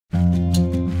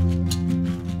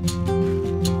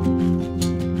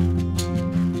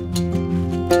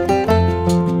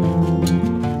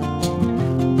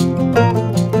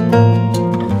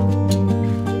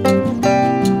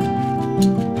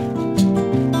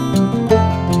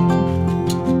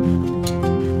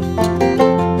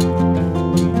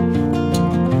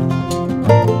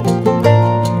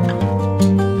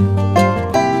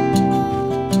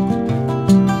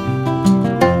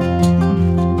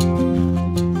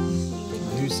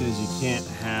says you can't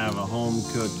have a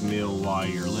home-cooked meal while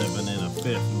you're living in a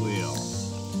fifth wheel.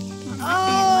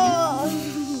 Oh.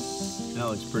 That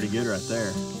looks pretty good right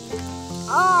there.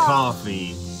 Oh.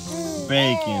 Coffee,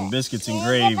 bacon, biscuits and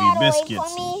gravy,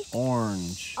 biscuits,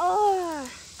 orange. Oh.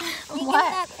 Can you What?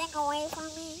 get that thing away from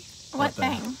me? What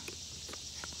thing?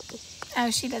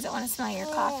 Oh, she doesn't want to smell your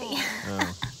coffee.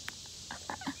 Oh.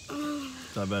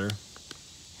 Is that better?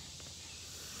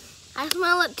 I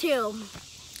smell it too.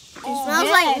 It Oh, smells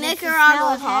good. like It's the Nicaragua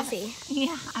smell of coffee.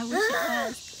 Yeah, I wish it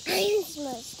was. I can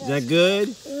smell Is that good?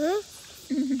 And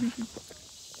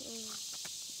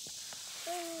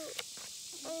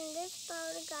this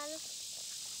boat gotta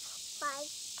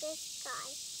fight this guy.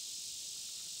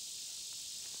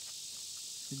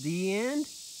 The end?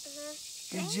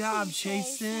 Good job,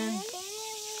 Jason.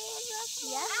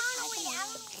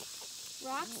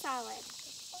 Rock solid.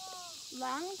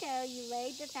 Long ago you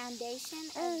laid the foundation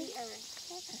of the earth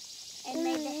and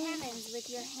made the heavens with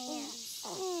your hands.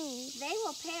 They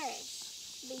will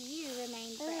perish, but you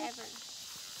remain forever.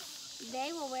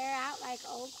 They will wear out like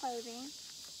old clothing,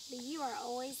 but you are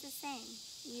always the same.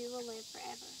 You will live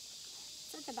forever.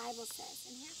 That's what the Bible says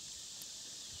in here.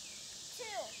 2,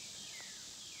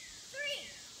 3.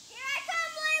 Here I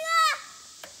come, Layla!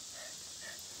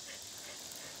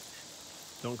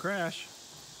 Don't crash.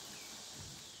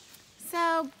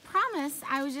 So, promise,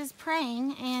 I was just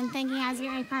praying and thinking I was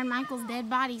going to find Michael's dead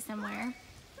body somewhere.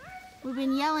 We've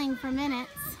been yelling for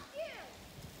minutes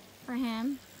for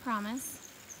him, promise.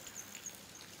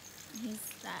 He's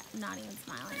not even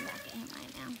smiling back at him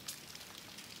right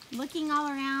now. Looking all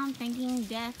around, thinking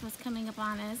death was coming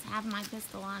upon us, have my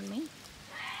pistol on me.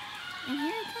 And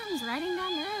here he comes, riding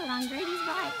down the road on Grady's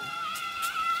bike.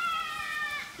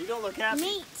 You don't look happy.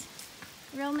 Neat.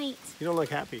 Real neat. You don't look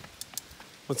happy.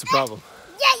 What's the problem?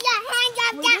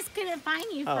 We just couldn't find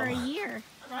you for a year.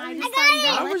 I just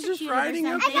I was just riding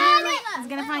up there. I was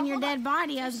gonna find your dead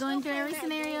body. I was going through every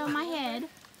scenario in my head.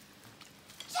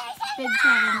 Big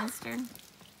trouble, mister.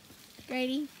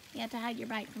 Grady, you have to hide your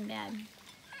bike from Dad.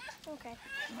 Okay.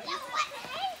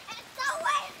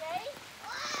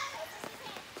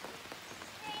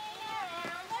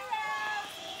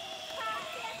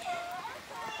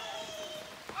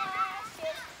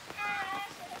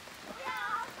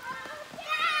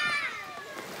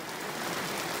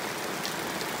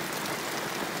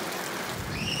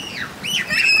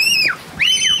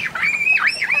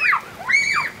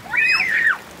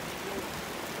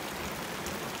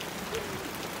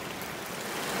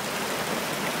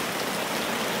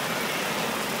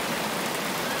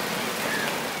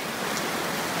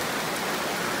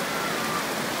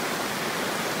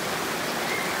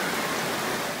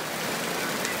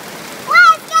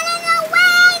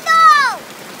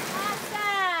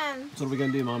 So what are we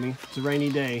gonna do, Mommy? It's a rainy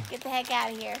day. Get the heck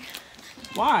out of here.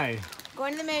 Why?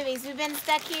 Going to the movies. We've been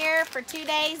stuck here for 2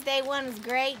 days. Day 1 was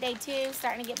great. Day 2,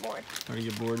 starting to get bored. Starting to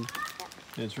get bored. And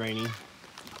it's rainy.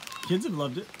 Kids have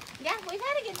loved it. Yeah, we've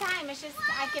had a good time. It's just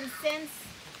I can sense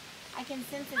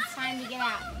it's time to get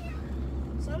out.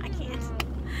 I can't.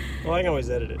 Well, I can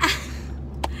always edit it.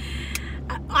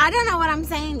 I don't know what I'm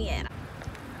saying yet.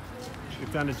 We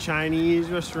found a Chinese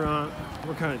restaurant.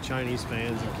 We're kind of Chinese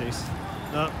fans in case.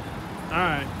 Oh, all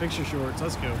right, fix your shorts.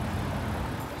 Let's go.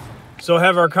 So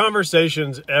have our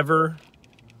conversations ever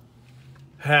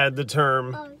had the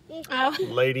term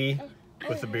lady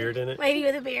with a beard in it? Lady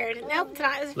with a beard. Nope,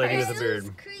 tonight was Lady first. with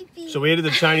a beard. So we ate at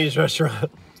the Chinese restaurant.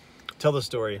 Tell the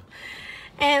story.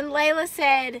 And Layla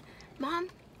said, Mom,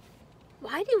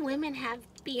 why do women have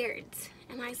beards?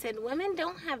 And I said, women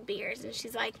don't have beards. And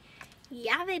she's like,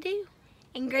 yeah, they do.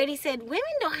 And Grady said, women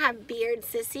don't have beards,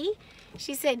 Sissy.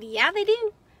 She said, yeah, they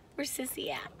do. Where's Sissy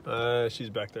at? She's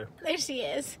back there. There she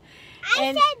is.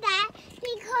 I said that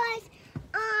because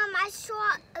I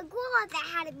saw a girl that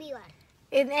had a beard.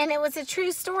 And it was a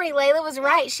true story. Layla was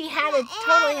right. She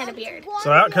totally had a beard.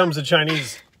 So out comes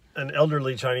an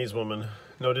elderly Chinese woman.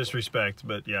 No disrespect,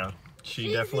 but yeah,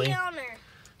 she definitely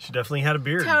had a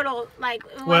beard. Total, like,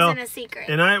 it wasn't a secret.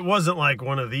 And it wasn't like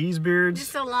one of these beards.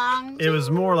 Just a long... It was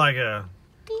more like a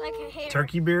hair.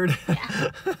 turkey beard.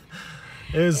 Yeah.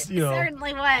 It was, you know. It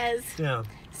certainly was. Yeah.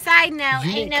 Side note,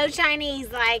 ain't no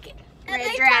Chinese like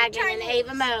Red Dragon and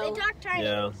Ava Mo. They talk Chinese.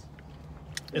 Yeah.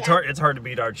 It's hard to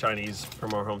beat our Chinese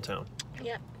from our hometown.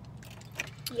 Yep.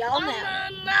 Y'all know.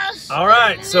 All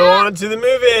right, so on to the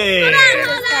movie.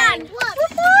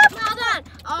 Hold on.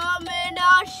 I'm an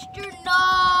astronaut.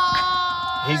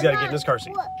 He's got to get in his car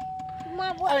seat.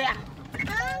 Oh yeah.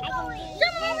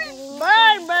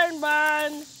 Burn, burn,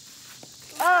 burn.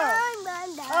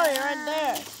 Oh, you're right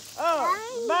there. Oh,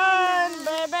 burn,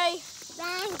 baby.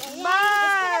 Burn.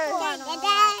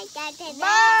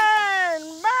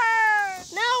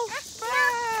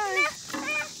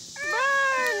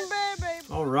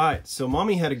 right, so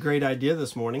Mommy had a great idea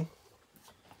this morning.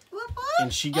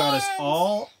 And she got us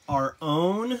all our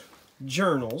own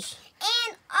journals.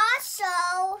 And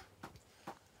also,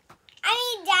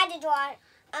 I need Dad to draw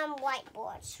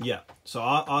whiteboards. Yeah, so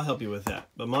I'll help you with that.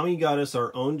 But Mommy got us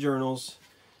our own journals,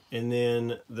 and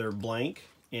then they're blank,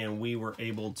 and we were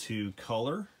able to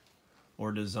color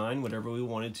or design whatever we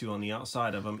wanted to on the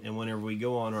outside of them. And whenever we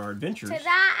go on our adventures, So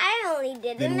that I only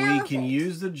did then we can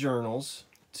use the journals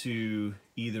to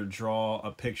either draw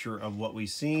a picture of what we've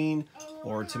seen,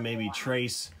 or to maybe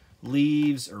trace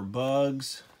leaves or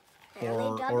bugs,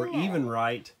 or even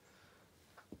write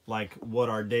like what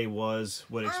our day was,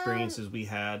 what experiences we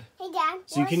had. Hey, Dad.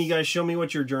 So can you guys show me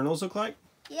what your journals look like?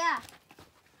 Yeah.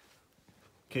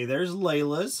 Okay, there's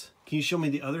Layla's. Can you show me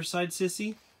the other side,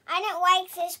 Sissy? I didn't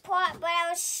like this part, but I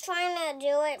was trying to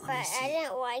do it, but I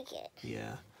didn't like it.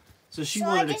 Yeah. So she So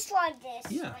wanted I just drawed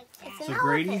this. Yeah. Like that. So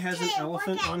Grady has an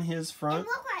elephant on his front,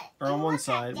 or on one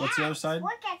side. What's the other side?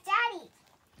 Look at Daddy.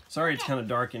 Sorry, it's kind of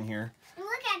dark in here. Look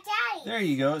at Daddy. There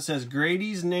you go. It says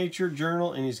Grady's Nature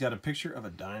Journal, and he's got a picture of a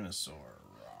dinosaur.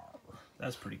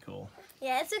 That's pretty cool.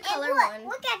 Yeah, it's a And color look, one.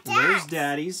 Look at And there's Dad.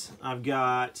 Daddy's. I've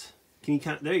got... Can you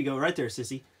kind of... There you go, right there,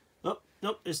 Sissy. Oh,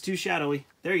 nope, it's too shadowy.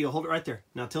 There you go, hold it right there.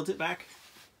 Now tilt it back.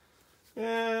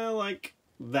 Yeah, like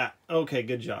that. Okay,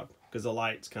 good job, because the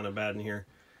light's kind of bad in here.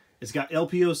 It's got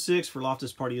LPO6 for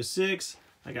Loftus Partio 6.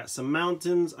 I got some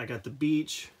mountains. I got the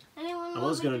beach. Anyone I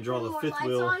was going to draw the fifth lights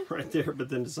wheel on? right there, but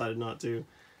then decided not to.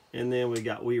 And then we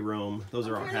got We Roam. Those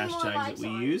are our turning more hashtags that lights we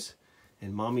on. use.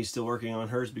 And Mommy's still working on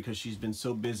hers because she's been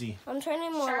so busy I'm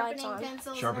turning more lights Sharpening on.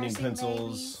 pencils, sharpening nursing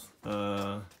pencils,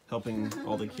 helping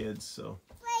all the kids. So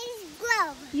Grady's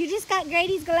glove. You just got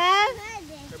Grady's glove?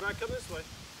 everybody, come this way.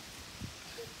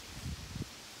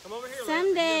 Come over here.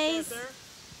 Some days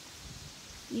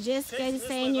you just go This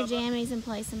stay way, in your Bubba. jammies and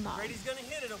play some ball. Grady's gonna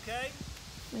hit it, okay?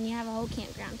 When you have a whole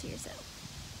campground to yourself.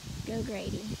 Go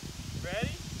Grady.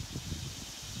 Ready?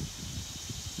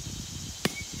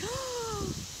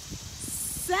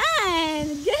 Son,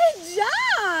 good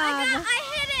job! I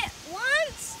hit it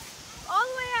once, all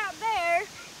the way out there,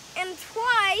 and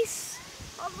twice,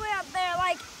 all the way out there.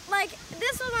 Like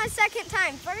this was my second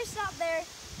time. First out there,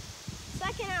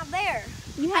 second out there.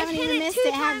 You haven't hit even it missed 2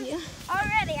 it, have times you?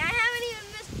 Already, I haven't even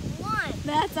missed one.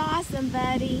 That's awesome,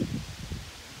 buddy.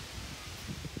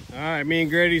 All right, me and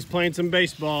Grady's playing some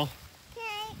baseball.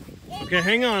 Okay. Okay,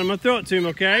 hang on. I'm gonna throw it to him,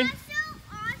 okay? Also,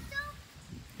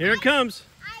 Here it comes.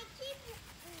 I keep.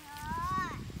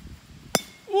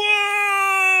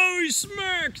 Whoa! He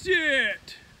smacked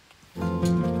it!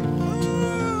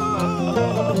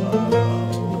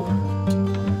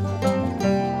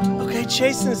 Okay,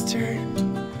 Jason's turn.